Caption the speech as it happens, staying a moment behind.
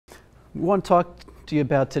we want to talk to you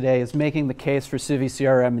about today is making the case for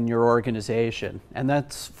CiviCRM in your organization. And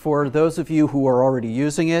that's for those of you who are already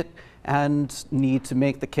using it and need to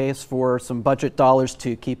make the case for some budget dollars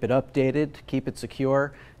to keep it updated, keep it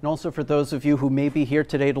secure, and also for those of you who may be here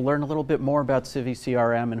today to learn a little bit more about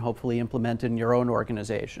CiviCRM and hopefully implement it in your own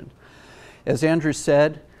organization. As Andrew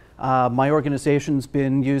said, my organization's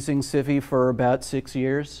been using Civi for about 6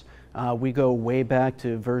 years. We go way back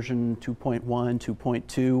to version 2.1,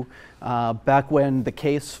 2.2, back when the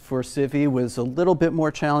case for Civi was a little bit more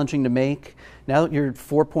challenging to make. Now that you're at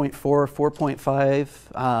 4.4,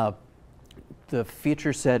 4.5, the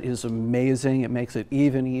feature set is amazing. It makes it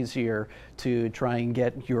even easier to try and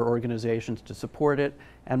get your organizations to support it.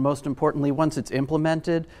 And most importantly, once it's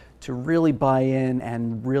implemented, to really buy in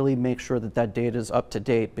and really make sure that that data is up to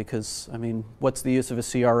date, because, I mean, what's the use of a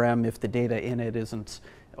CRM if the data in it isn't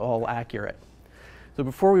all accurate? So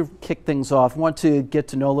before we kick things off, I want to get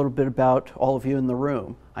to know a little bit about all of you in the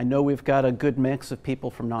room. I know we've got a good mix of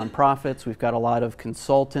people from nonprofits. We've got a lot of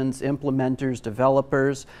consultants, implementers,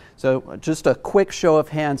 developers. So just a quick show of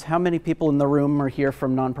hands, how many people in the room are here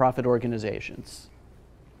from nonprofit organizations?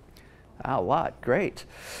 A lot, great.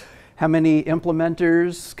 How many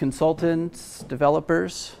implementers, consultants,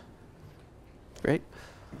 developers? Great.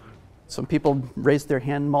 Some people raised their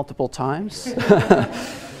hand multiple times.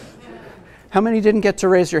 How many didn't get to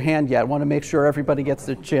raise your hand yet? I want to make sure everybody gets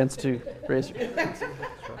the chance to raise your hand. I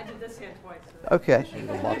did this hand twice. Okay. See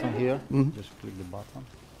the button here? Mm-hmm. Just click the button.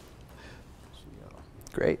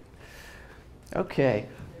 Great. Okay.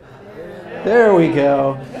 There we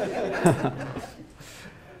go.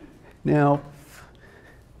 Now,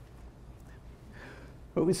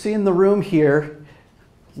 what we see in the room here,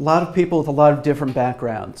 a lot of people with a lot of different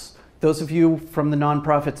backgrounds. Those of you from the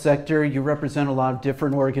nonprofit sector, you represent a lot of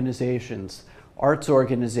different organizations, arts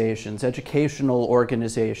organizations, educational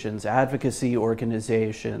organizations, advocacy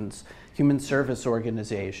organizations, human service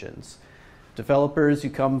organizations. Developers, you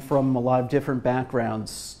come from a lot of different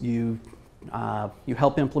backgrounds. You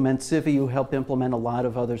help implement Civi, you help implement a lot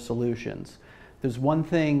of other solutions. There's one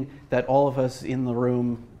thing that all of us in the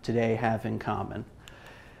room today have in common,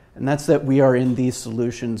 and that's that we are in the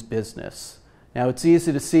solutions business. Now, it's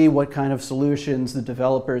easy to see what kind of solutions the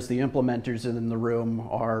developers, the implementers in the room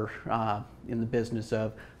are in the business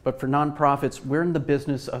of. But for nonprofits, we're in the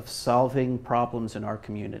business of solving problems in our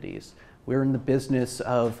communities. We're in the business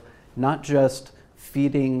of not just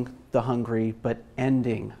feeding the hungry, but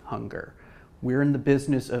ending hunger. We're in the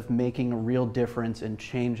business of making a real difference and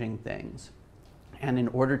changing things. And in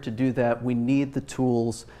order to do that, we need the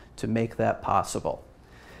tools to make that possible.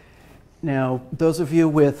 Now, those of you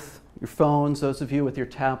with your phones, those of you with your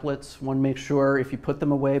tablets, want to make sure if you put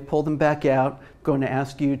them away, pull them back out. I'm going to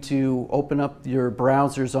ask you to open up your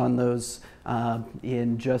browsers on those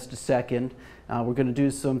in just a second. We're going to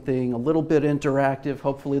do something a little bit interactive.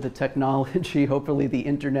 Hopefully the technology, hopefully the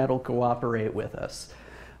internet will cooperate with us.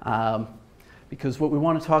 Because what we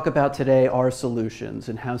want to talk about today are solutions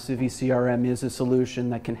and how CiviCRM is a solution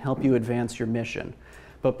that can help you advance your mission.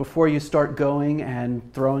 But before you start going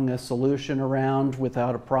and throwing a solution around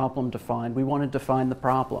without a problem defined, we want to define the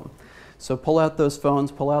problem. So pull out those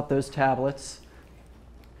phones, pull out those tablets,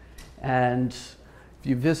 and if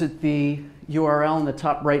you visit the URL in the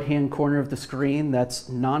top right-hand corner of the screen, that's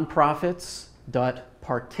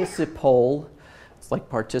nonprofits.participole, it's like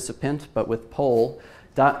participant, but with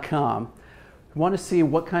pole.com. We want to see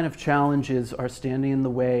what kind of challenges are standing in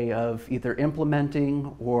the way of either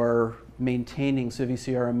implementing or maintaining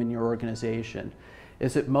CiviCRM in your organization.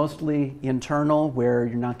 Is it mostly internal, where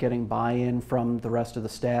you're not getting buy-in from the rest of the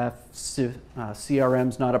staff?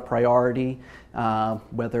 CRM's not a priority,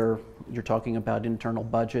 whether you're talking about internal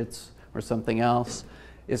budgets or something else?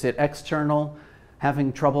 Is it external,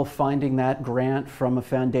 having trouble finding that grant from a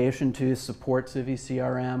foundation to support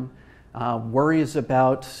CiviCRM? Worries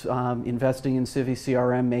about investing in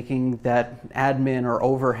CiviCRM, making that admin or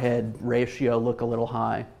overhead ratio look a little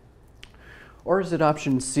high? Or is it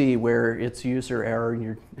option C, where it's user error and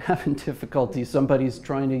you're having difficulty, somebody's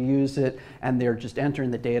trying to use it and they're just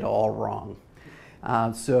entering the data all wrong?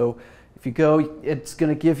 So if you go, it's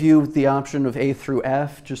going to give you the option of A through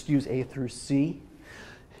F, just use A through C.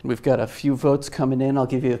 We've got a few votes coming in. I'll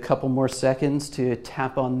give you a couple more seconds to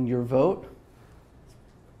tap on your vote.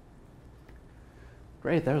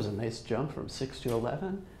 Great, that was a nice jump from 6 to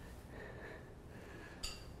 11.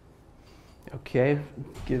 Okay,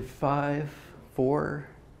 give 5, 4,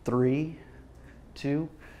 3, 2.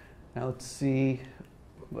 Now let's see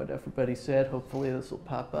what everybody said. Hopefully this will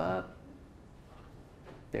pop up.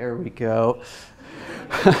 There we go.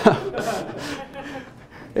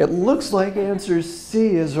 It looks like answer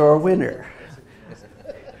C is our winner.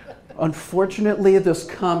 Unfortunately, this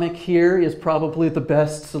comic here is probably the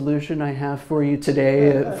best solution I have for you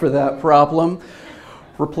today for that problem.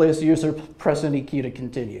 Replace user, press any key to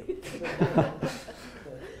continue.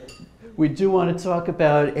 We do want to talk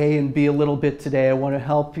about A and B a little bit today. I want to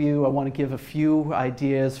help you. I want to give a few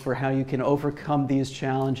ideas for how you can overcome these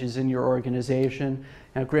challenges in your organization.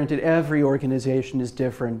 Now, granted, every organization is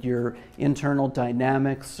different. Your internal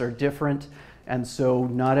dynamics are different. And so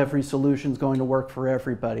not every solution is going to work for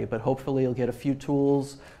everybody, but hopefully you'll get a few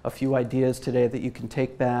tools, a few ideas today that you can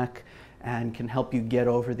take back and can help you get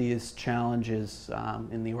over these challenges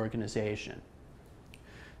in the organization.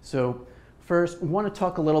 So first, we want to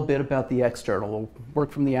talk a little bit about the external. We'll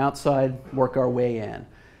work from the outside, work our way in.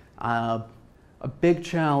 A big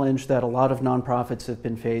challenge that a lot of nonprofits have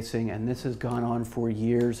been facing, and this has gone on for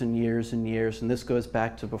years and years and years, and this goes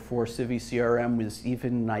back to before CiviCRM was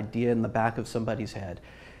even an idea in the back of somebody's head,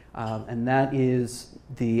 and that is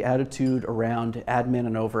the attitude around admin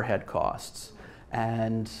and overhead costs.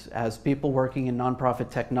 And as people working in nonprofit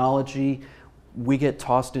technology, we get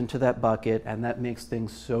tossed into that bucket, and that makes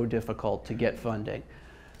things so difficult to get funding.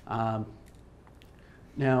 Now,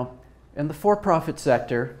 in the for-profit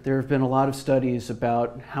sector, there have been a lot of studies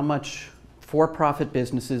about how much for-profit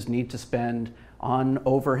businesses need to spend on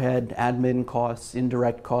overhead, admin costs,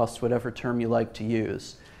 indirect costs, whatever term you like to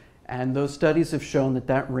use. And those studies have shown that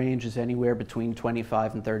that range is anywhere between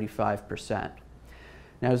 25 and 35%.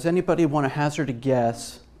 Now, does anybody want to hazard a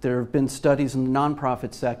guess? There have been studies in the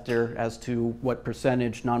nonprofit sector as to what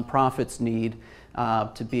percentage nonprofits need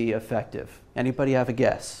to be effective. Anybody have a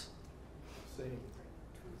guess? Same?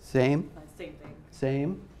 Same thing.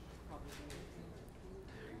 Same?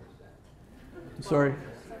 Sorry.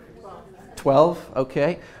 12?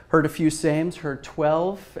 Okay. Heard a few sames. Heard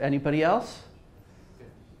 12. Anybody else?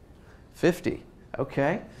 50.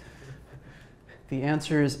 Okay. The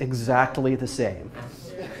answer is exactly the same.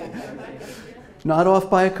 Not off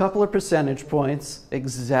by a couple of percentage points,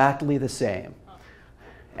 exactly the same.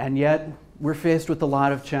 And yet, we're faced with a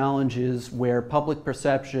lot of challenges where public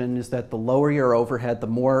perception is that the lower your overhead, the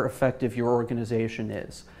more effective your organization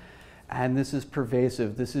is. And this is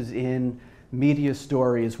pervasive. This is in media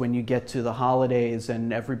stories when you get to the holidays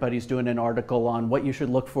and everybody's doing an article on what you should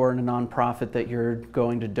look for in a nonprofit that you're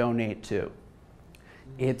going to donate to.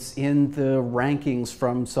 It's in the rankings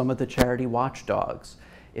from some of the charity watchdogs.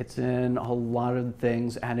 It's in a lot of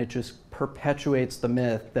things, and it just perpetuates the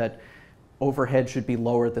myth that overhead should be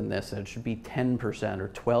lower than this, and it should be 10% or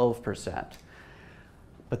 12%.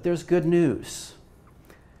 But there's good news.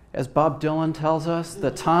 As Bob Dylan tells us, the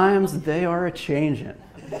times, they are a-changin'.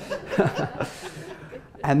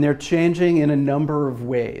 And they're changing in a number of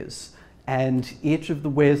ways. And each of the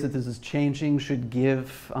ways that this is changing should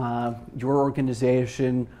give your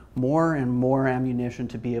organization more and more ammunition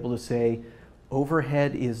to be able to say,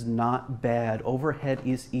 overhead is not bad. Overhead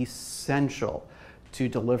is essential to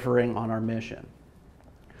delivering on our mission.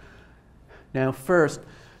 Now first,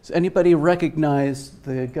 does anybody recognize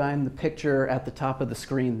the guy in the picture at the top of the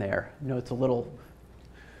screen there? You know, it's a little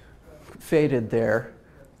faded there.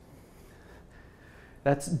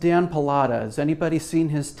 That's Dan Pallotta. Has anybody seen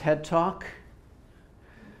his TED Talk?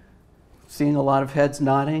 Seeing a lot of heads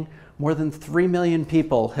nodding. More than 3 million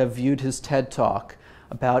people have viewed his TED Talk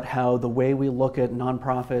about how the way we look at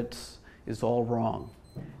nonprofits is all wrong,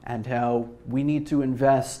 and how we need to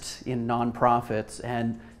invest in nonprofits,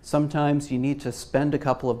 and sometimes you need to spend a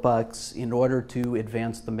couple of bucks in order to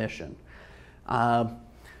advance the mission.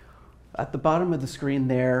 At the bottom of the screen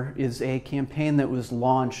there is a campaign that was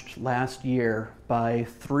launched last year by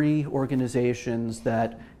 3 organizations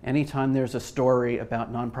that anytime there's a story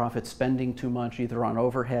about nonprofits spending too much either on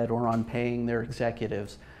overhead or on paying their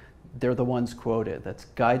executives, they're the ones quoted. That's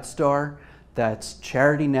GuideStar, that's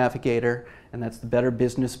Charity Navigator, and that's the Better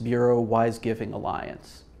Business Bureau Wise Giving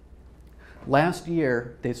Alliance. Last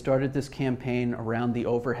year, they started this campaign around the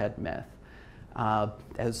overhead myth.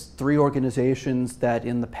 As 3 organizations that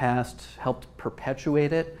in the past helped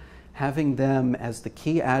perpetuate it, having them as the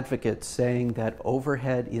key advocates saying that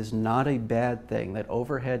overhead is not a bad thing, that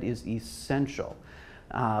overhead is essential,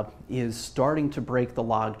 is starting to break the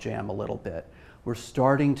logjam a little bit. We're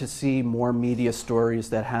starting to see more media stories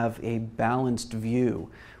that have a balanced view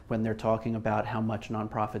when they're talking about how much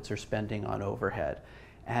nonprofits are spending on overhead.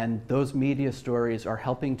 And those media stories are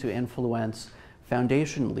helping to influence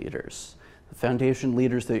foundation leaders. The foundation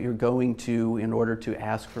leaders that you're going to in order to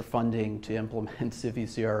ask for funding to implement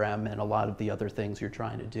CiviCRM and a lot of the other things you're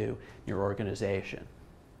trying to do in your organization.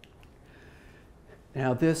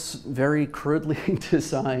 Now, this very crudely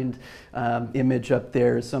designed image up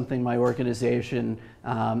there is something my organization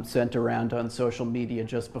sent around on social media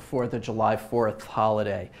just before the July 4th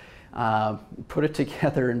holiday. Put it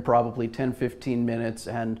together in probably 10-15 minutes,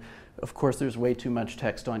 and of course there's way too much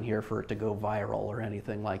text on here for it to go viral or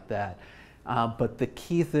anything like that. But the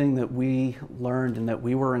key thing that we learned and that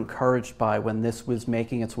we were encouraged by when this was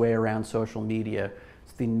making its way around social media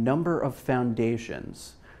is the number of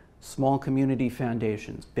foundations, small community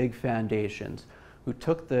foundations, big foundations, who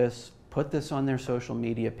took this, put this on their social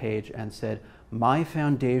media page and said, my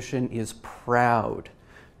foundation is proud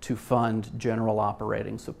to fund general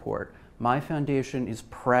operating support. My foundation is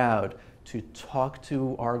proud to talk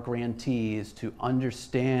to our grantees to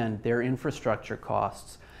understand their infrastructure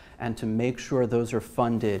costs and to make sure those are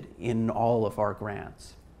funded in all of our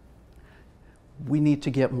grants. We need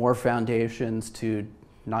to get more foundations to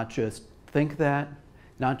not just think that,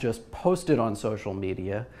 not just post it on social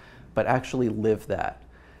media, but actually live that.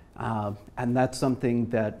 And that's something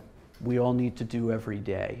that we all need to do every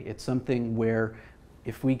day. It's something where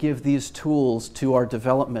if we give these tools to our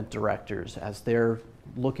development directors as they're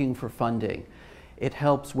looking for funding, it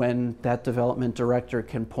helps when that development director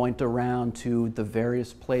can point around to the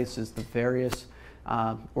various places, the various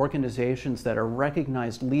organizations that are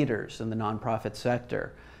recognized leaders in the nonprofit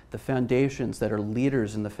sector, the foundations that are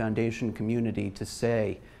leaders in the foundation community, to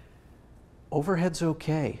say, overhead's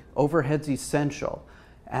okay, overhead's essential.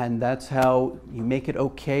 And that's how you make it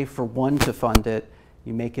okay for one to fund it,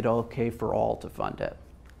 you make it okay for all to fund it.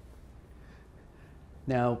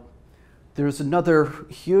 Now, there's another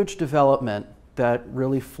huge development that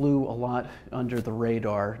really flew a lot under the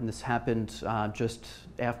radar, and this happened just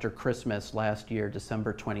after Christmas last year,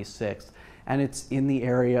 December 26th, and it's in the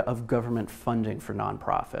area of government funding for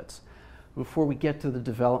nonprofits. Before we get to the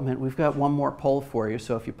development, we've got one more poll for you,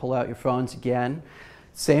 so if you pull out your phones again,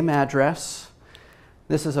 same address.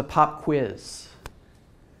 This is a pop quiz.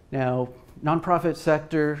 Now, nonprofit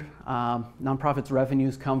sector, nonprofits'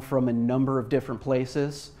 revenues come from a number of different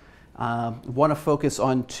places. Want to focus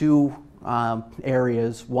on two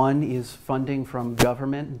areas. One is funding from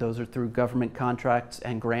government. Those are through government contracts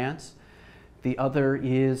and grants. The other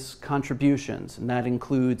is contributions, and that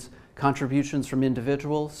includes contributions from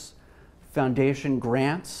individuals, foundation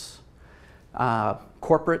grants,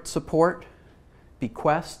 corporate support,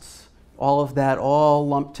 bequests, all of that all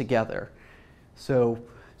lumped together. So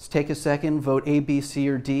let's take a second, vote A, B, C,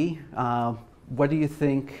 or D. What do you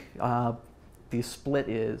think the split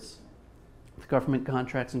is? Government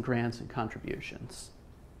contracts and grants and contributions.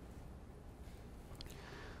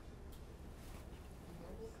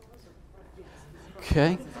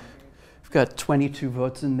 Okay, we've got 22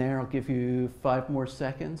 votes in there. I'll give you 5 more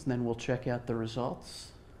seconds and then we'll check out the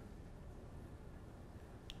results.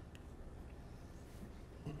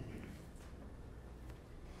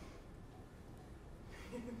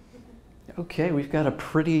 Okay, we've got a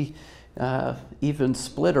pretty even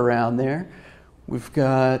split around there. We've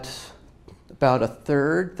got about a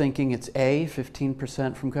third thinking it's A,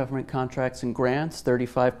 15% from government contracts and grants,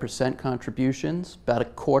 35% contributions. About a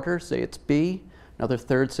quarter say it's B, another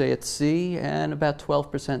third say it's C, and about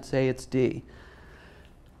 12% say it's D.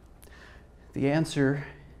 The answer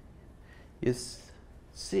is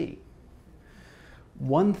C.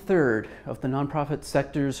 1/3 of the nonprofit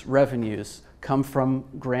sector's revenues come from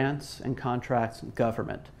grants and contracts and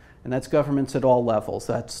government. And that's governments at all levels.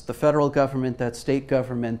 That's the federal government, that's state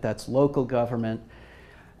government, that's local government.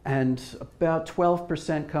 And about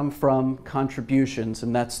 12% come from contributions,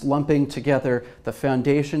 and that's lumping together the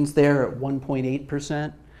foundations there at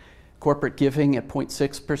 1.8%, corporate giving at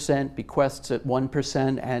 0.6%, bequests at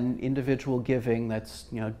 1%, and individual giving, that's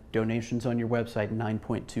donations on your website,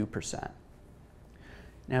 9.2%.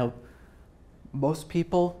 Now, most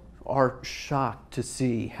people are shocked to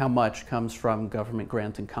see how much comes from government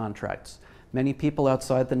grants and contracts. Many people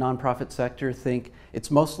outside the nonprofit sector think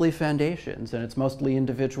it's mostly foundations and it's mostly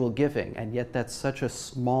individual giving, and yet that's such a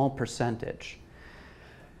small percentage.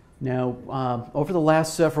 Now, over the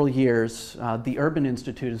last several years, the Urban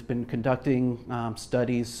Institute has been conducting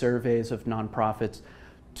studies, surveys of nonprofits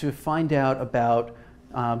to find out about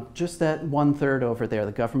just that 1/3 over there,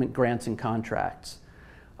 the government grants and contracts.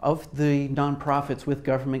 Of the nonprofits with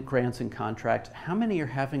government grants and contracts, how many are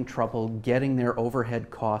having trouble getting their overhead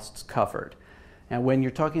costs covered? And when you're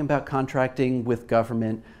talking about contracting with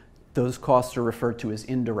government, those costs are referred to as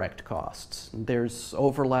indirect costs. There's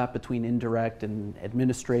overlap between indirect and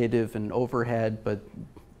administrative and overhead, but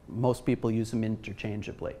most people use them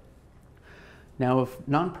interchangeably. Now, if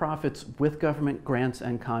nonprofits with government grants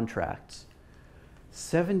and contracts,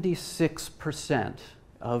 76%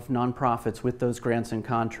 of nonprofits with those grants and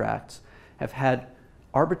contracts have had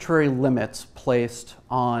arbitrary limits placed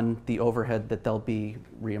on the overhead that they'll be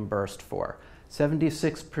reimbursed for.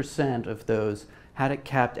 76% of those had it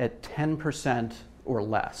capped at 10% or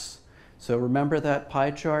less. So remember that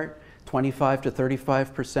pie chart? 25 to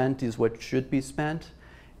 35% is what should be spent,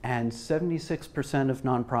 and 76% of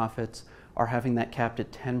nonprofits are having that capped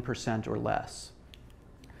at 10% or less.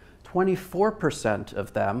 24%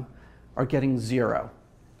 of them are getting zero,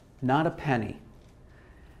 not a penny.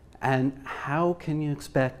 And how can you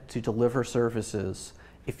expect to deliver services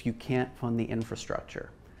if you can't fund the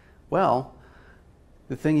infrastructure? Well,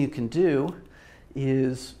 the thing you can do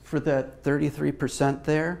is for that 33%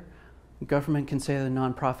 there, the government can say to the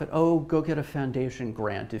nonprofit, oh, go get a foundation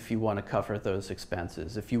grant if you want to cover those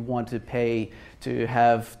expenses, if you want to pay to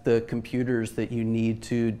have the computers that you need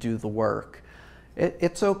to do the work.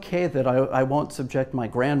 It's okay that I won't subject my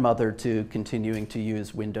grandmother to continuing to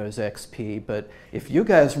use Windows XP, but if you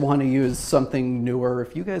guys want to use something newer,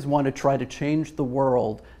 if you guys want to try to change the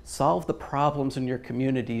world, solve the problems in your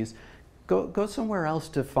communities, go somewhere else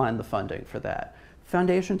to find the funding for that.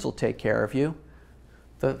 Foundations will take care of you.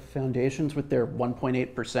 The foundations with their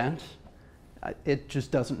 1.8%, it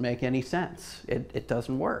just doesn't make any sense. It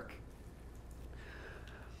doesn't work.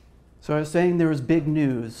 So I was saying there was big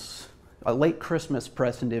news, a late Christmas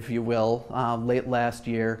present, if you will, late last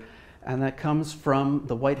year, and that comes from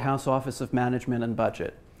the White House Office of Management and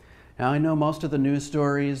Budget. Now, I know most of the news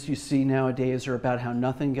stories you see nowadays are about how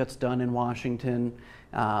nothing gets done in Washington,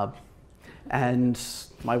 and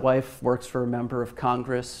my wife works for a member of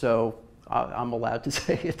Congress, so I'm allowed to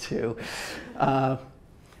say it too.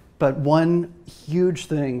 But one huge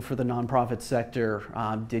thing for the nonprofit sector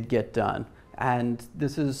did get done, and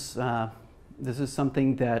this is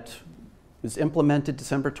something that was implemented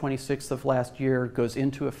December 26th of last year, goes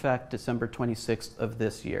into effect December 26th of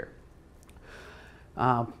this year.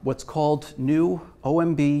 What's called new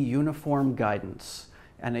OMB uniform guidance,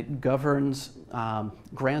 and it governs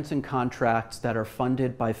grants and contracts that are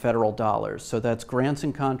funded by federal dollars. So that's grants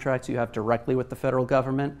and contracts you have directly with the federal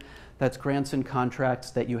government. That's grants and contracts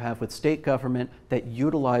that you have with state government that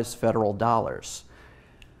utilize federal dollars.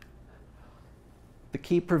 The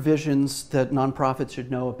key provisions that nonprofits should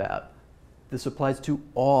know about. This applies to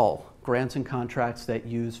all grants and contracts that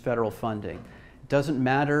use federal funding. It doesn't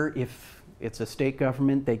matter if it's a state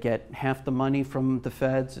government, they get half the money from the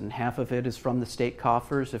feds and half of it is from the state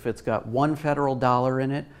coffers. If it's got one federal dollar in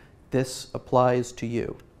it, this applies to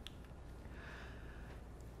you.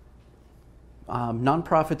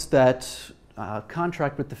 Nonprofits that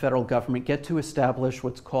contract with the federal government get to establish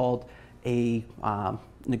what's called a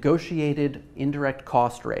negotiated indirect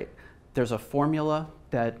cost rate. There's a formula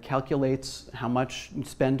that calculates how much you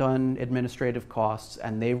spend on administrative costs,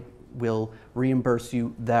 and they will reimburse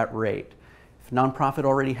you that rate. If a nonprofit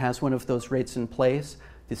already has one of those rates in place,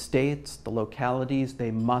 the states, the localities,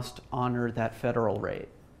 they must honor that federal rate.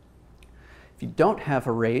 If you don't have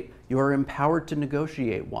a rate, you are empowered to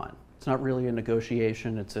negotiate one. It's not really a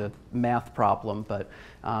negotiation, it's a math problem, but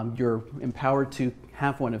you're empowered to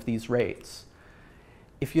have one of these rates.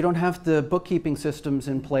 If you don't have the bookkeeping systems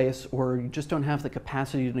in place, or you just don't have the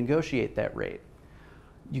capacity to negotiate that rate,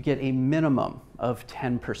 you get a minimum of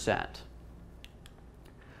 10%.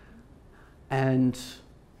 And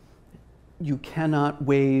you cannot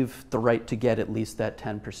waive the right to get at least that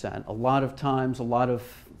 10%. A lot of times, a lot of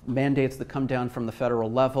mandates that come down from the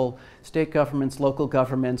federal level, state governments, local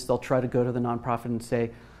governments, they'll try to go to the nonprofit and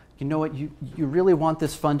say, you know what, you really want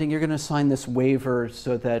this funding, you're going to sign this waiver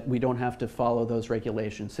so that we don't have to follow those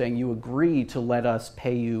regulations, saying you agree to let us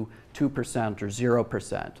pay you 2% or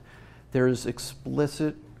 0%. There's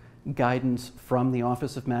explicit guidance from the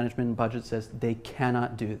Office of Management and Budget says they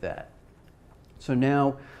cannot do that. So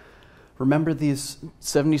now, remember these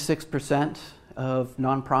 76% of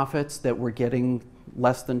nonprofits that were getting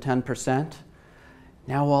less than 10%?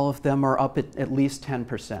 Now all of them are up at least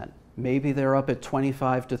 10%. Maybe they're up at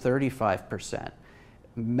 25 to 35%.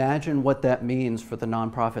 Imagine what that means for the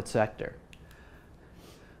nonprofit sector.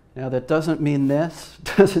 Now that doesn't mean this,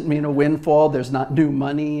 doesn't mean a windfall, there's not new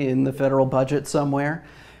money in the federal budget somewhere,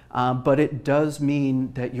 but it does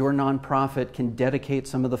mean that your nonprofit can dedicate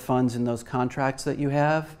some of the funds in those contracts that you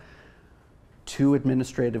have to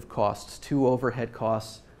administrative costs, to overhead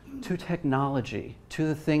costs, to technology, to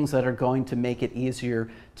the things that are going to make it easier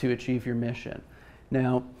to achieve your mission.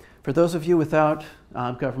 Now, for those of you without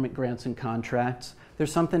government grants and contracts,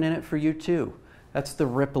 there's something in it for you too. That's the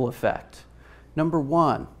ripple effect. Number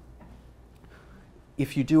one,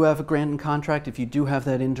 if you do have a grant and contract, if you do have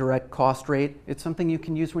that indirect cost rate, it's something you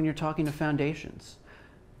can use when you're talking to foundations.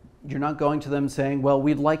 You're not going to them saying, well,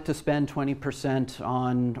 we'd like to spend 20%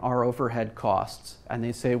 on our overhead costs. And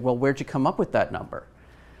they say, well, where'd you come up with that number?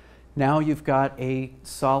 Now you've got a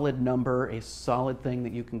solid number, a solid thing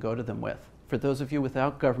that you can go to them with. For those of you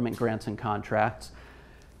without government grants and contracts,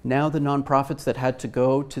 now the nonprofits that had to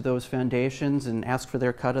go to those foundations and ask for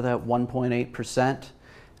their cut of that 1.8%,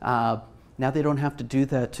 now they don't have to do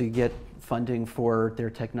that to get funding for their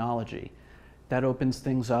technology. That opens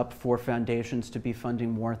things up for foundations to be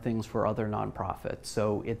funding more things for other nonprofits.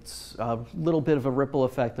 So it's a little bit of a ripple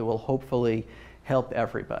effect that will hopefully help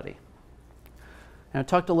everybody. Now, I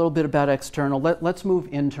talked a little bit about external. Let's move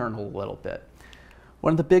internal a little bit.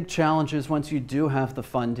 One of the big challenges once you do have the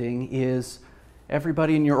funding is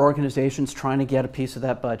everybody in your organization's trying to get a piece of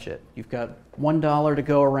that budget. You've got $1 to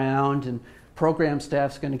go around, and program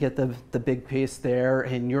staff's going to get the big piece there,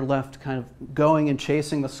 and you're left kind of going and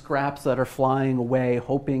chasing the scraps that are flying away,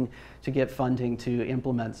 hoping to get funding to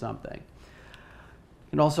implement something. You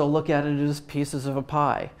can also look at it as pieces of a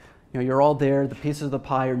pie. You know, you're all there. The pieces of the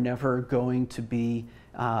pie are never going to be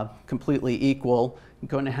completely equal. You're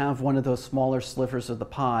going to have one of those smaller slivers of the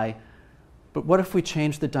pie. But what if we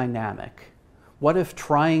change the dynamic? What if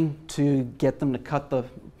trying to get them to cut the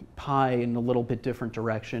pie in a little bit different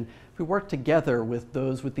direction, if we work together with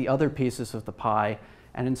those with the other pieces of the pie,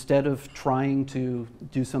 and instead of trying to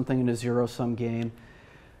do something in a zero-sum game,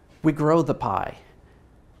 we grow the pie?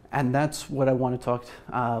 And that's what I want to talk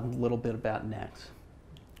a little bit about next.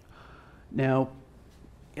 Now,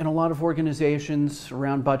 in a lot of organizations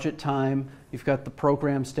around budget time, you've got the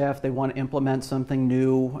program staff, they want to implement something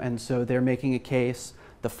new, and so they're making a case.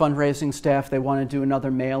 The fundraising staff, they want to do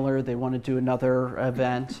another mailer, they want to do another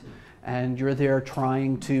event, and you're there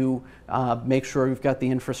trying to make sure you've got the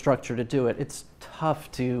infrastructure to do it. It's tough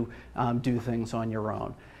to do things on your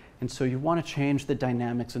own. And so you want to change the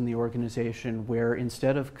dynamics in the organization where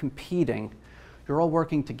instead of competing, you're all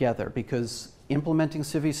working together, because implementing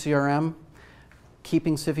CiviCRM,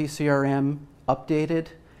 keeping CiviCRM updated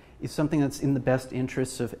is something that's in the best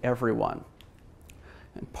interests of everyone.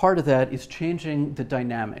 And part of that is changing the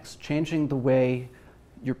dynamics, changing the way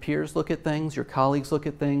your peers look at things, your colleagues look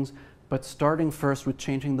at things, but starting first with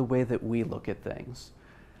changing the way that we look at things.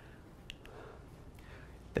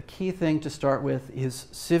 The key thing to start with is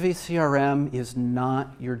CiviCRM is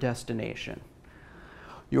not your destination.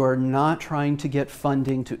 You are not trying to get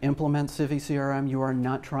funding to implement CiviCRM. You are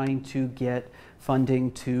not trying to get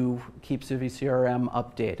funding to keep CiviCRM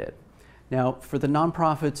updated. Now, for the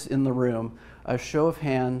nonprofits in the room, a show of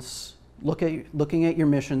hands, looking at your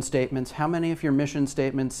mission statements, how many of your mission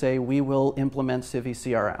statements say we will implement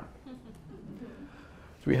CiviCRM?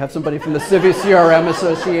 Do we have somebody from the CiviCRM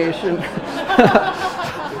Association?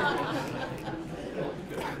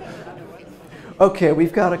 Okay,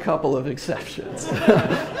 we've got a couple of exceptions.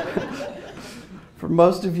 For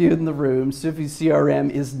most of you in the room, CiviCRM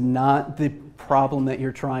is not the problem that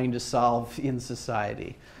you're trying to solve in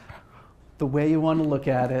society. The way you want to look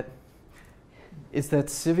at it is that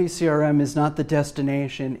CiviCRM is not the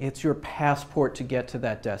destination, it's your passport to get to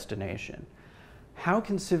that destination. How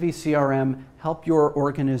can CiviCRM help your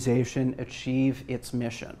organization achieve its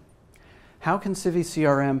mission? How can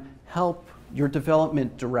CiviCRM help your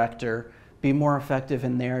development director be more effective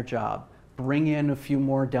in their job, bring in a few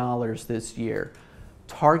more dollars this year,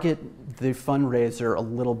 target the fundraiser a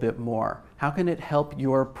little bit more? How can it help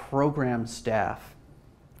your program staff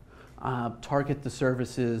target the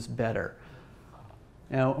services better?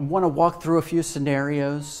 Now, I want to walk through a few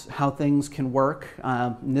scenarios, how things can work.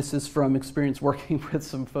 And this is from experience working with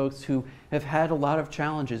some folks who have had a lot of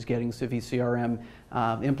challenges getting CiviCRM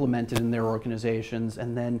implemented in their organizations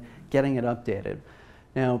and then getting it updated.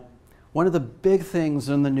 Now, one of the big things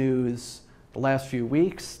in the news the last few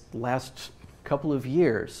weeks, the last couple of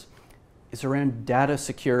years, is around data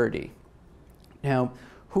security. Now,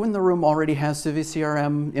 who in the room already has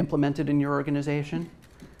CiviCRM implemented in your organization?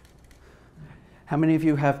 How many of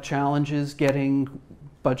you have challenges getting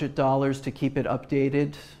budget dollars to keep it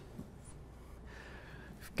updated?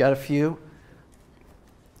 Got a few.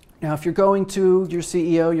 Now, if you're going to your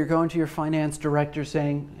CEO, you're going to your finance director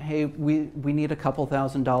saying, hey, we need a couple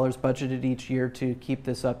 $1,000s budgeted each year to keep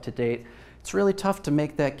this up to date, it's really tough to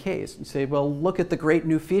make that case. You say, well, look at the great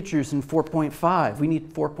new features in 4.5. We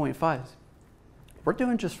need 4.5. We're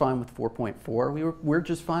doing just fine with 4.4. We're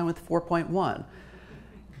just fine with 4.1.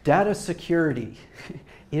 Data security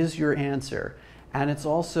is your answer. And it's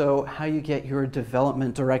also how you get your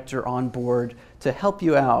development director on board to help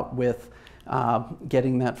you out with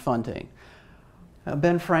getting that funding.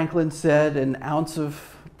 Ben Franklin said an ounce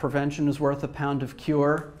of prevention is worth a pound of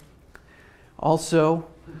cure. Also,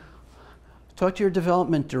 Talk to your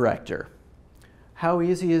development director. How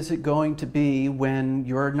easy is it going to be when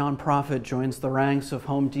your nonprofit joins the ranks of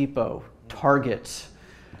Home Depot, Target,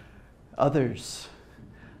 others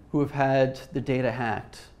who have had the data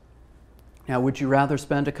hacked? Now, would you rather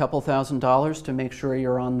spend a couple $1,000s to make sure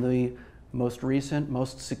you're on the most recent,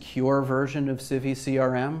 most secure version of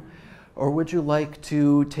CiviCRM? Or would you like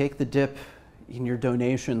to take the dip in your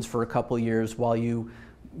donations for a couple years while you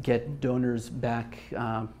get donors back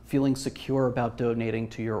feeling secure about donating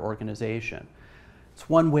to your organization? It's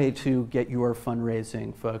one way to get your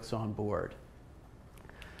fundraising folks on board.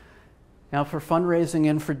 Now for fundraising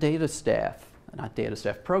and for data staff, not data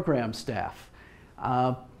staff, program staff,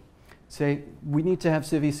 say we need to have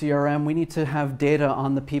CiviCRM, we need to have data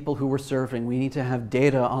on the people who we're serving, we need to have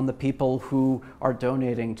data on the people who are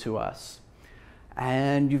donating to us.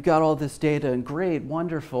 And you've got all this data, and great,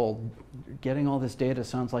 wonderful, getting all this data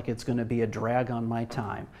sounds like it's going to be a drag on my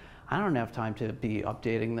time. I don't have time to be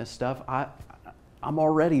updating this stuff. I'm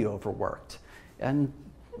already overworked. And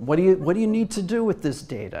what do you need to do with this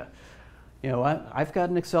data? You know, I've got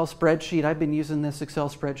an Excel spreadsheet. I've been using this Excel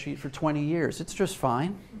spreadsheet for 20 years. It's just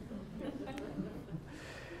fine.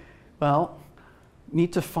 Well,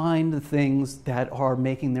 need to find the things that are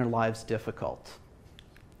making their lives difficult.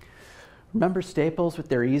 Remember Staples with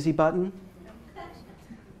their easy button?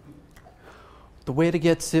 The way to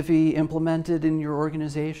get Civi implemented in your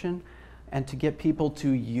organization and to get people to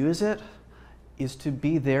use it is to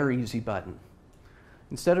be their easy button.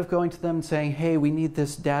 Instead of going to them and saying, hey, we need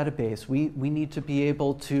this database, we need to be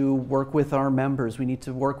able to work with our members, we need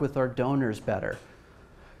to work with our donors better.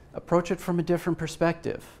 Approach it from a different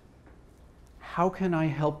perspective. How can I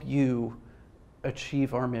help you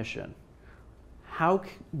achieve our mission?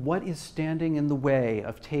 What is standing in the way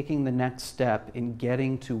of taking the next step in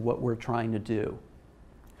getting to what we're trying to do?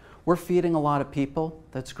 We're feeding a lot of people,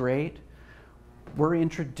 that's great. We're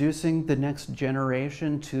introducing the next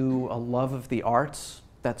generation to a love of the arts,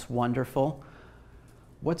 that's wonderful.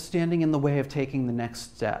 What's standing in the way of taking the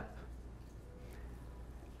next step?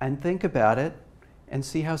 And think about it and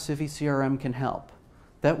see how CiviCRM can help.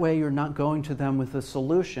 That way you're not going to them with a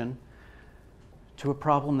solution to a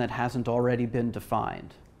problem that hasn't already been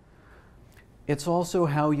defined. It's also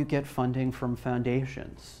how you get funding from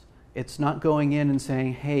foundations. It's not going in and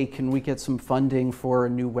saying, hey, can we get some funding for a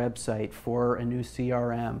new website, for a new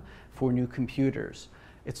CRM, for new computers?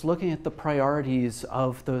 It's looking at the priorities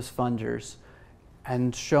of those funders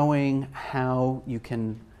and showing how you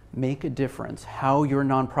can make a difference, how your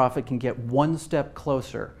nonprofit can get one step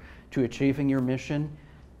closer to achieving your mission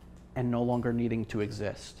and no longer needing to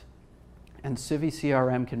exist. And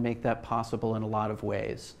CiviCRM can make that possible in a lot of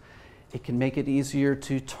ways. It can make it easier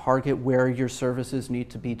to target where your services need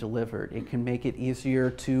to be delivered. It can make it easier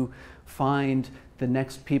to find the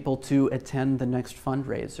next people to attend the next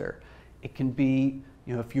fundraiser. It can be,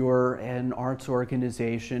 you know, if you're an arts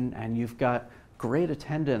organization and you've got great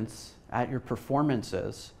attendance at your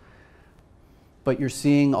performances, but you're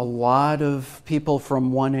seeing a lot of people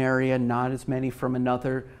from one area, not as many from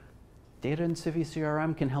another, data in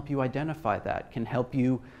CiviCRM can help you identify that, can help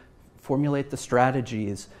you formulate the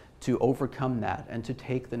strategies to overcome that and to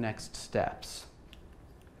take the next steps.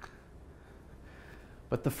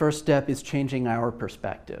 But the first step is changing our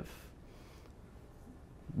perspective.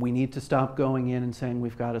 We need to stop going in and saying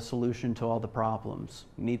we've got a solution to all the problems.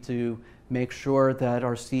 We need to make sure that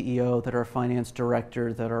our CEO, that our finance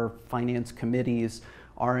director, that our finance committees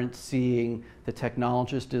aren't seeing the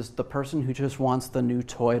technologist as the person who just wants the new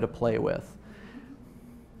toy to play with.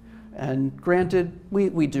 And granted,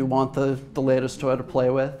 we do want the latest toy to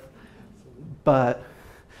play with, but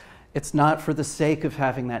it's not for the sake of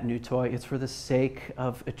having that new toy, it's for the sake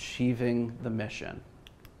of achieving the mission.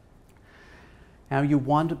 Now you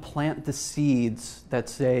want to plant the seeds that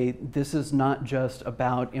say this is not just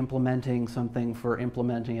about implementing something for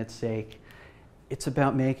implementing its sake, it's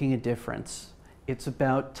about making a difference. It's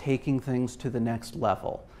about taking things to the next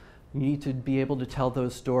level. You need to be able to tell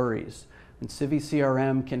those stories. And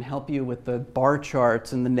CiviCRM can help you with the bar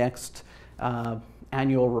charts in the next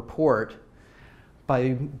annual report by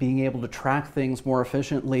being able to track things more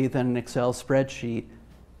efficiently than an Excel spreadsheet.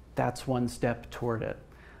 That's one step toward it,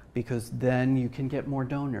 because then you can get more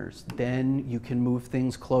donors. Then you can move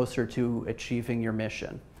things closer to achieving your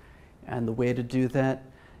mission. And the way to do that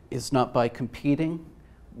is not by competing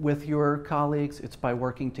with your colleagues, it's by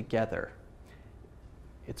working together.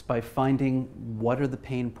 It's by finding what are the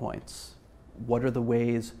pain points, what are the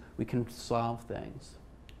ways we can solve things.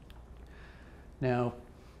 Now,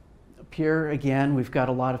 up here again, we've got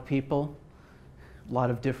a lot of people, a lot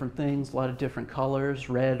of different things, a lot of different colors,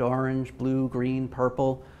 red, orange, blue, green,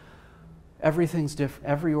 purple. Everything's different.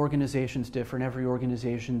 Every organization's different. Every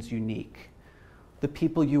organization's unique. The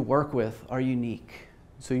people you work with are unique.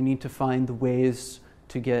 So you need to find the ways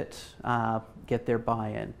to get their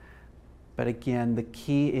buy-in. But again, the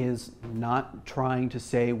key is not trying to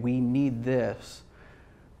say, we need this,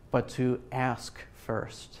 but to ask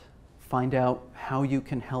first. Find out how you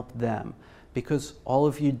can help them. Because all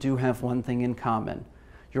of you do have one thing in common.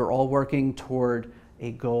 You're all working toward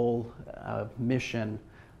a goal, a mission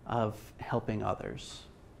of helping others.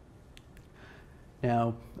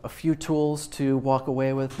 Now, a few tools to walk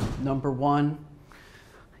away with. Number one,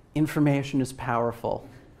 information is powerful.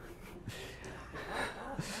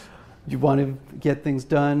 You want to get things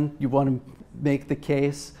done, you want to make the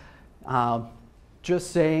case.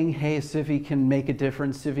 Just saying, hey, Civi can make a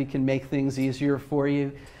difference, Civi can make things easier for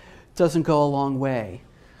you, doesn't go a long way.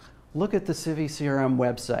 Look at the CiviCRM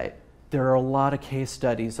website. There are a lot of case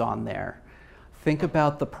studies on there. Think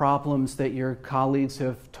about the problems that your colleagues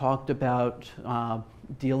have talked about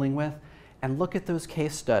dealing with, and look at those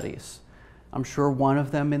case studies. I'm sure one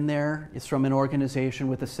of them in there is from an organization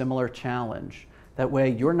with a similar challenge. That way,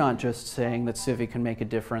 you're not just saying that Civi can make a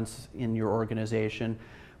difference in your organization,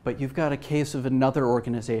 but you've got a case of another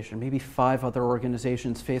organization, maybe 5 other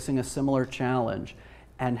organizations facing a similar challenge,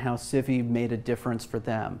 and how Civi made a difference for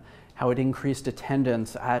them, how it increased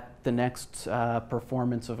attendance at the next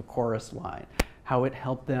performance of a chorus line, how it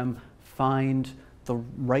helped them find the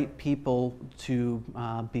right people to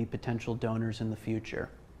be potential donors in the future.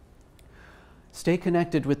 Stay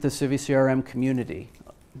connected with the CiviCRM community.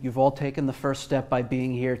 You've all taken the first step by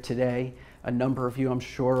being here today. A number of you, I'm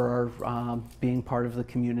sure, are being part of the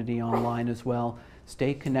community online as well.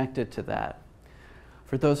 Stay connected to that.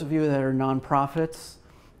 For those of you that are nonprofits,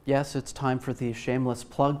 yes, it's time for the shameless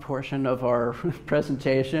plug portion of our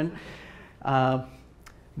presentation.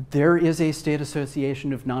 There is a state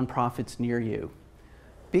association of nonprofits near you.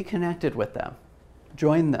 Be connected with them.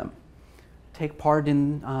 Join them. Take part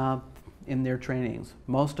in their trainings.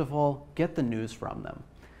 Most of all, get the news from them.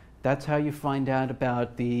 That's how you find out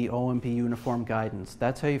about the OMB uniform guidance.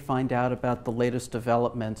 That's how you find out about the latest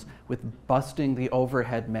developments with busting the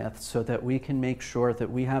overhead myth so that we can make sure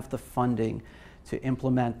that we have the funding to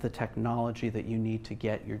implement the technology that you need to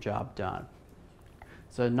get your job done.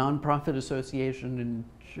 It's a nonprofit association in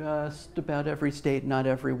just about every state, not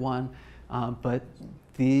every one, but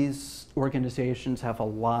these organizations have a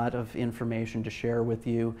lot of information to share with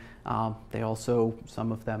you. They also,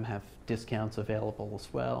 some of them have discounts available as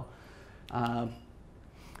well.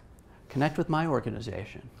 Connect with my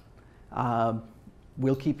organization.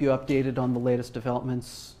 We'll keep you updated on the latest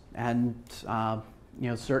developments, and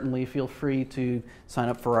certainly feel free to sign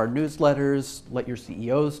up for our newsletters, let your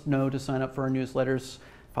CEOs know to sign up for our newsletters,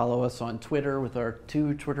 follow us on Twitter with our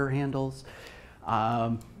 2 Twitter handles.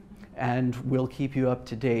 And we'll keep you up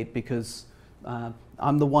to date because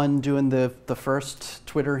I'm the one doing the first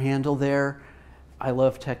Twitter handle there. I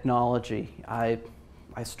love technology. I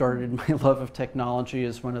started my love of technology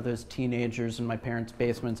as one of those teenagers in my parents'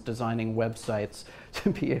 basements designing websites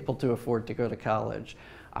to be able to afford to go to college.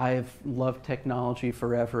 I've loved technology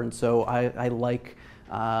forever, and so I like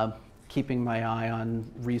keeping my eye on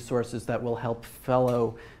resources that will help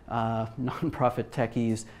fellow nonprofit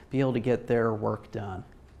techies be able to get their work done.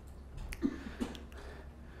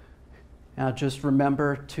 Now, just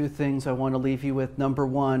remember 2 things I want to leave you with. Number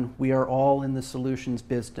 1, we are all in the solutions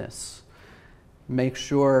business. Make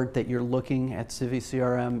sure that you're looking at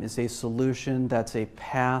CiviCRM as a solution that's a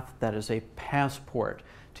path, that is a passport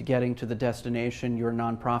to getting to the destination your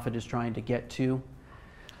nonprofit is trying to get to.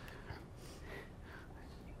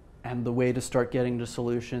 And the way to start getting to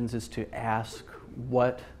solutions is to ask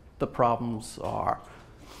what the problems are.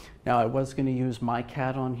 Now, I was going to use my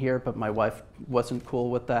cat on here, but my wife wasn't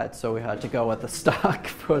cool with that, so we had to go with a stock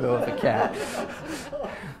photo of a cat.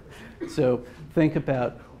 So think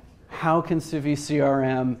about, how can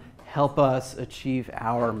CiviCRM help us achieve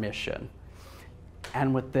our mission?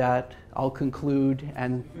 And with that, I'll conclude,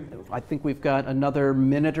 and I think we've got another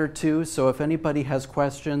minute or 2, so if anybody has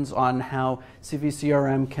questions on how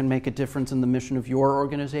CiviCRM can make a difference in the mission of your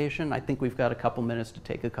organization, I think we've got a couple minutes to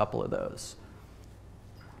take a couple of those.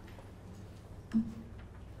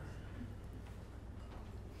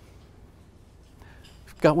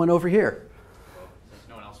 Got one over here. Well, since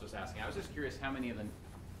no one else was asking, I was just curious how many of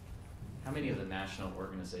the national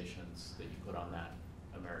organizations that you put on that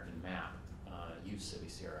American map use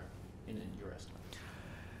CiviCRM in your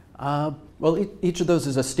estimate? Well, each of those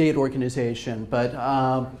is a state organization, but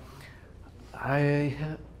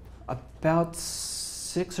about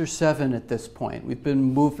 6 or 7 at this point. We've been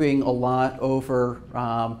moving a lot over.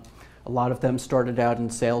 A lot of them started out in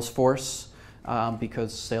Salesforce.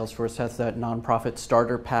 because Salesforce has that nonprofit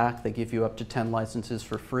starter pack. They give you up to 10 licenses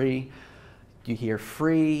for free. You hear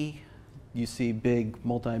free, you see big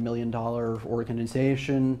multi-million-dollar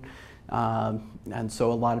organization, and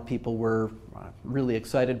so a lot of people were really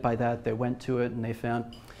excited by that. They went to it and they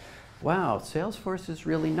found, wow, Salesforce is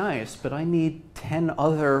really nice, but I need 10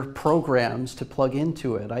 other programs to plug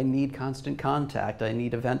into it. I need Constant Contact, I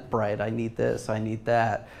need Eventbrite, I need this, I need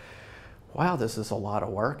that. Wow, this is a lot of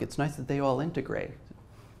work. It's nice that they all integrate.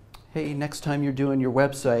 Hey, next time you're doing your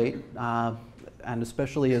website, and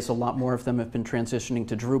especially as a lot more of them have been transitioning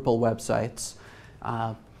to Drupal websites,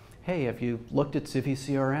 hey, have you looked at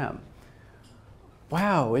CiviCRM?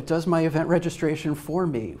 Wow, it does my event registration for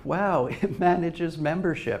me. Wow, it manages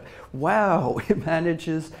membership. Wow, it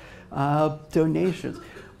manages donations.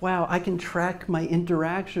 Wow, I can track my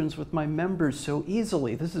interactions with my members so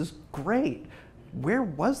easily. This is great. Where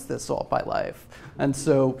was this all my life? And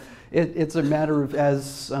so it's a matter of,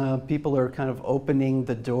 as people are kind of opening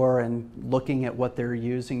the door and looking at what they're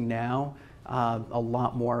using now, a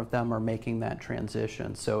lot more of them are making that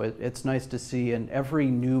transition. So it's nice to see in every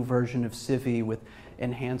new version of Civi with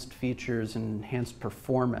enhanced features and enhanced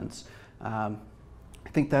performance. I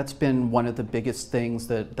think that's been one of the biggest things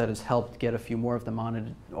that has helped get a few more of them on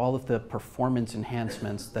it. All of the performance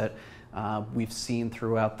enhancements that we've seen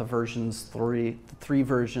throughout the versions, the 3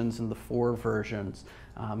 versions and the 4 versions,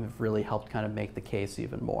 have really helped kind of make the case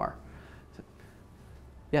even more.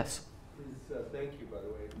 Yes? Thank you, by the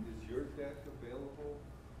way. Is your deck available?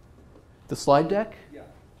 The slide deck?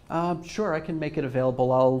 Yeah. Sure, I can make it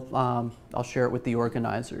available. I'll share it with the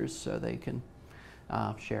organizers so they can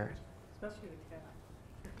share it. Especially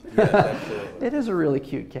the cat. Yes, absolutely. It is a really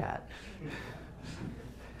cute cat.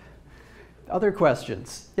 Other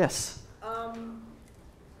questions? Yes?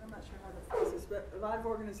 I'm not sure how to phrase this, but a lot of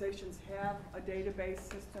organizations have a database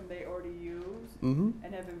system they already use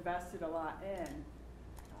and have invested a lot in.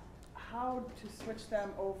 How to switch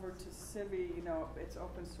them over to Civi? You know, it's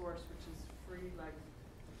open source, which is free, like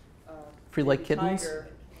Free like Baby kittens? Tiger.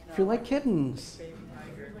 Free like kittens. Baby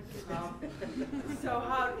Tiger. So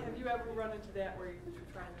how have you ever run into that where you're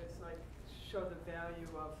trying to like show the value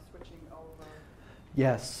of switching over?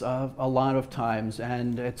 Yes, a lot of times,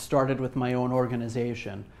 and it started with my own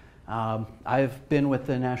organization. I've been with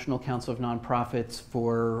the National Council of Nonprofits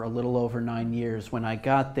for a little over 9 years. When I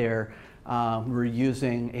got there, we were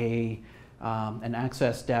using an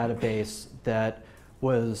Access database that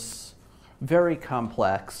was very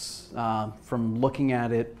complex. From looking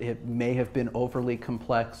at it, it may have been overly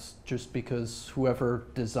complex just because whoever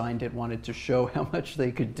designed it wanted to show how much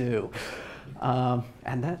they could do.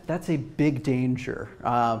 And that's a big danger.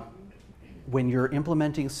 When you're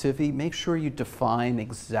implementing Civi, make sure you define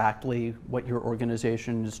exactly what your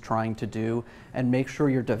organization is trying to do, and make sure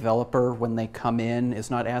your developer, when they come in, is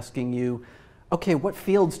not asking you, okay, what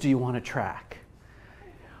fields do you want to track?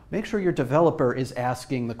 Make sure your developer is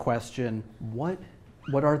asking the question, what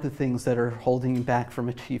are the things that are holding you back from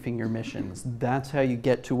achieving your missions? That's how you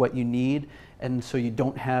get to what you need, and so you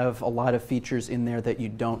don't have a lot of features in there that you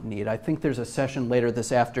don't need. I think there's a session later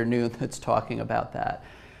this afternoon that's talking about that.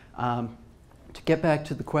 To get back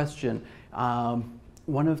to the question,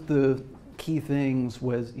 one of the key things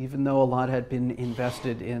was, even though a lot had been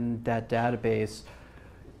invested in that database,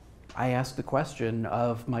 I asked the question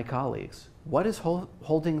of my colleagues, what is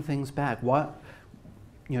holding things back? What,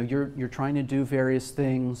 you're trying to do various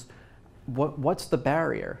things. What's the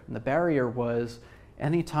barrier? And the barrier was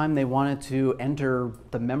anytime they wanted to enter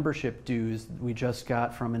the membership dues we just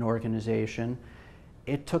got from an organization,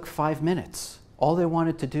 it took 5 minutes. All they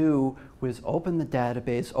wanted to do was open the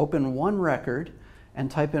database, open one record, and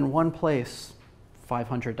type in one place,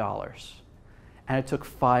 $500. And it took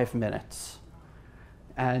 5 minutes.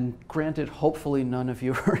 And granted, hopefully none of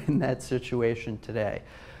you are in that situation today.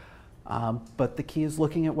 But the key is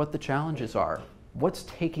looking at what the challenges are. What's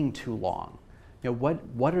taking too long?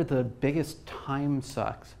 What are the biggest time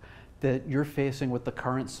sucks that you're facing with the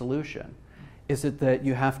current solution? Is it that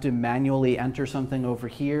you have to manually enter something over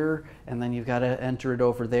here and then you've got to enter it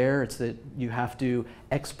over there? It's that you have to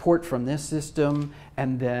export from this system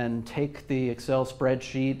and then take the Excel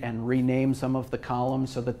spreadsheet and rename some of the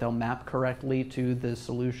columns so that they'll map correctly to the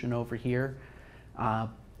solution over here?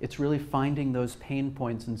 It's really finding those pain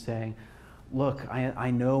points and saying, look,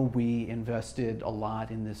 I know we invested a lot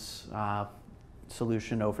in this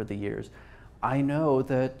solution over the years. I know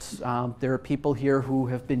that there are people here who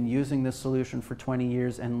have been using this solution for 20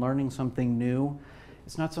 years and learning something new.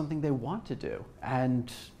 It's not something they want to do,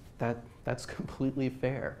 and that's completely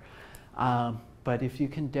fair. But if you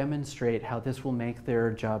can demonstrate how this will make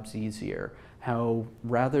their jobs easier, how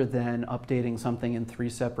rather than updating something in 3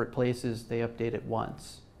 separate places, they update it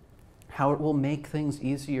once. How it will make things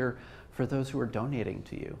easier for those who are donating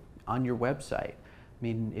to you on your website. I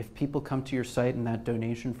mean, if people come to your site and that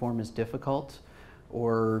donation form is difficult,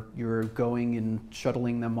 or you're going and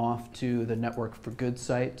shuttling them off to the Network for Good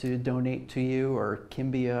site to donate to you, or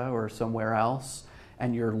Kimbia or somewhere else,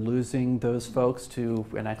 and you're losing those folks to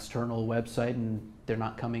an external website and they're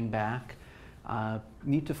not coming back,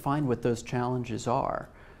 need to find what those challenges are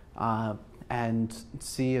and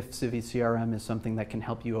see if CiviCRM is something that can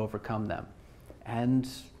help you overcome them. And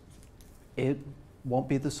it won't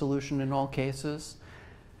be the solution in all cases.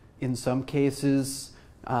 In some cases,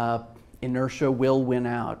 inertia will win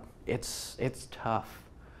out. It's tough.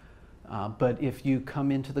 But if you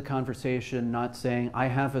come into the conversation not saying, I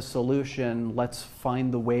have a solution, let's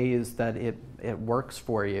find the ways that it works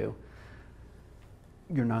for you,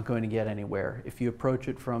 you're not going to get anywhere. If you approach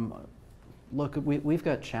it from, look, we've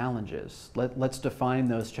got challenges. Let's define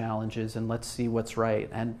those challenges and let's see what's right.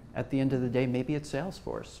 And at the end of the day, maybe it's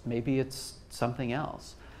Salesforce, maybe it's something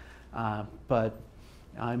else. But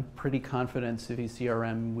I'm pretty confident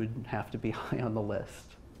CiviCRM would have to be high on the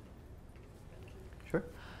list. Sure.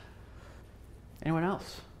 Anyone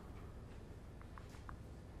else?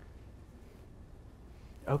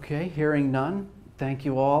 Okay, hearing none. Thank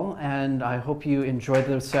you all, and I hope you enjoyed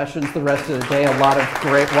the sessions the rest of the day. A lot of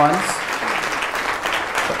great ones.